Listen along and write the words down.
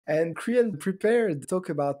And Korean prepared to talk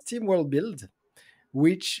about SteamWorld Build,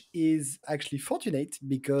 which is actually fortunate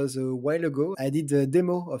because a while ago I did a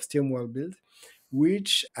demo of SteamWorld Build,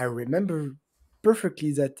 which I remember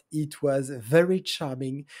perfectly that it was very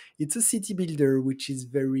charming. It's a city builder which is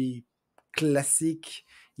very classic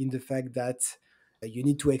in the fact that you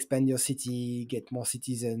need to expand your city, get more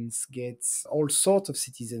citizens, get all sorts of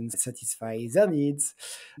citizens, satisfy their needs.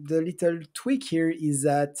 The little tweak here is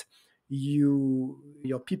that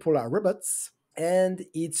your people are robots, and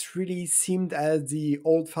it's really themed as the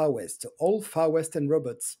old Far West and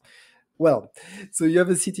robots. Well, so you have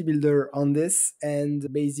a city builder on this, and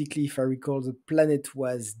basically, if I recall, the planet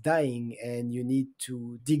was dying, and you need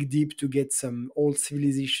to dig deep to get some old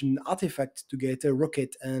civilization artifact to get a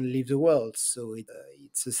rocket and leave the world. So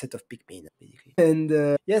it's a set of Pikmin, basically.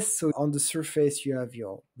 And yes, so on the surface, you have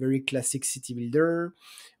your very classic city builder,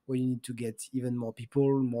 where you need to get even more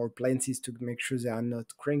people, more appliances to make sure they are not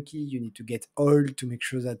cranky. You need to get oil to make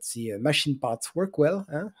sure that the machine parts work well,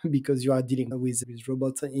 because you are dealing with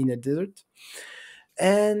robots in a desert.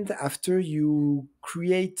 And after you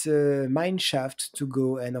create a mine shaft to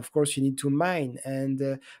go, and of course you need to mine.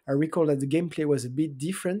 And I recall that the gameplay was a bit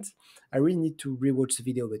different. I really need to rewatch the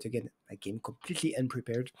video, but again, I came completely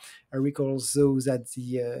unprepared. I recall though that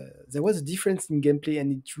there was a difference in gameplay,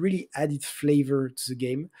 and it really added flavor to the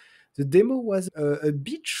game. The demo was a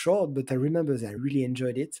bit short, but I remember that I really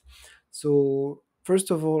enjoyed it. So first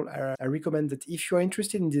of all, I recommend that if you are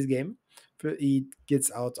interested in this game, it gets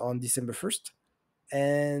out on December 1st.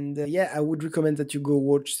 And yeah, I would recommend that you go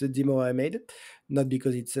watch the demo I made. Not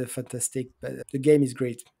because it's fantastic, but the game is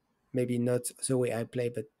great. Maybe not the way I play,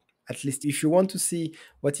 but at least if you want to see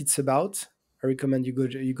what it's about, I recommend you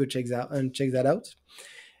go check that out.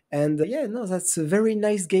 And yeah, no, that's a very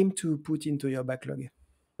nice game to put into your backlog.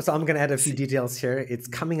 So I'm going to add a few See, details here. It's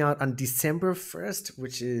coming out on December 1st,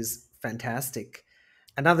 which is fantastic.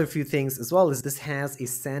 Another few things as well is this has a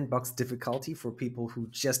sandbox difficulty for people who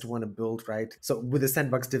just want to build, right? So with a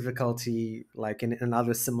sandbox difficulty, like in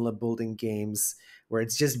other similar building games, where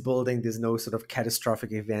it's just building, there's no sort of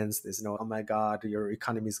catastrophic events. There's no, oh my God, your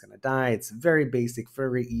economy is going to die. It's very basic,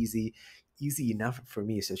 very easy, easy enough for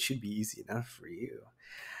me. So it should be easy enough for you.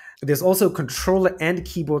 There's also controller and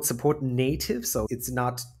keyboard support native, so it's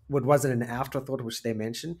not what wasn't an afterthought, which they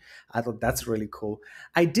mentioned. I thought that's really cool.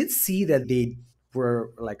 I did see that they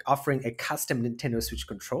were like offering a custom Nintendo Switch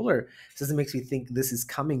controller. So this makes me think this is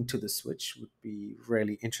coming to the Switch, would be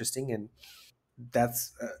really interesting. And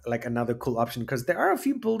that's like another cool option because there are a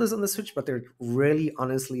few builders on the Switch, but they're really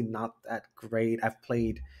honestly not that great.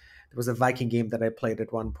 There was a Viking game that I played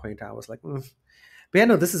at one point. I was like, but yeah,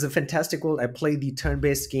 no, this is a fantastic world. I played the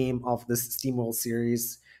turn-based game of this SteamWorld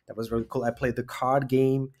series. That was really cool. I played the card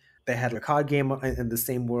game. They had a card game in the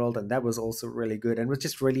same world, and that was also really good. And it was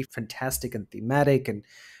just really fantastic and thematic and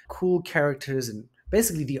cool characters and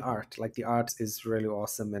basically the art. Like the art is really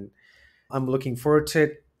awesome, and I'm looking forward to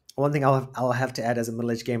it. One thing I'll have to add as a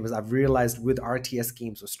middle-aged gamer is I've realized with RTS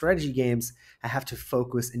games or strategy games, I have to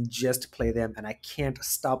focus and just play them, and I can't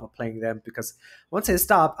stop playing them because once I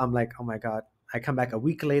stop, I'm like, oh my God. I come back a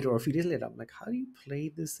week later or a few days later, I'm like, how do you play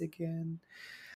this again?